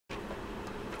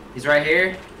He's right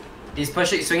here. He's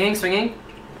pushing, swinging.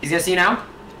 He's gonna see you now.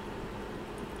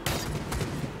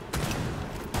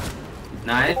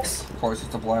 Nice. Of course,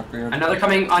 it's a Blackbeard. Another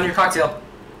coming on your cocktail.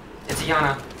 It's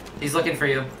Iana. He's looking for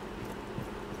you.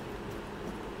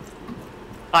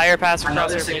 Fire pass across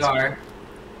Another your cigar.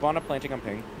 Spawn up planting on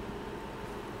ping.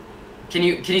 Can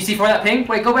you see for that ping?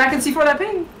 Wait, go back and see for that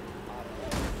ping.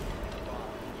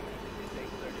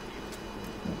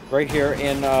 Right here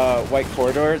in white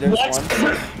corridor, there's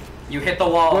one. You hit the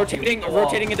wall.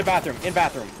 Rotating into bathroom.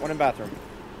 One in bathroom.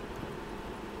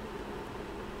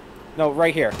 No,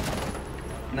 right here.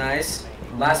 Nice.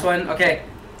 Last one. Okay.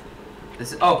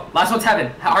 This is. Oh, last one's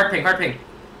heaven. Hard ping.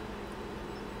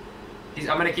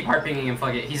 I'm gonna keep hard pinging him.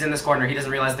 Fuck it. He's in this corner. He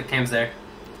doesn't realize the cam's there.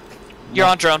 You're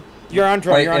on drone. You're on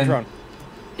drone.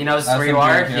 He knows where you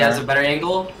are. He has a better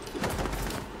angle.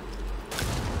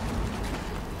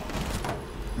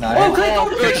 Nice. Oh,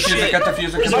 good. Get the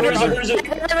fuser. Get the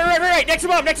fuser. Right. Next to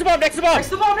bomb. Next to the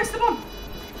bomb.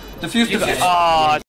 Defuse. Oh,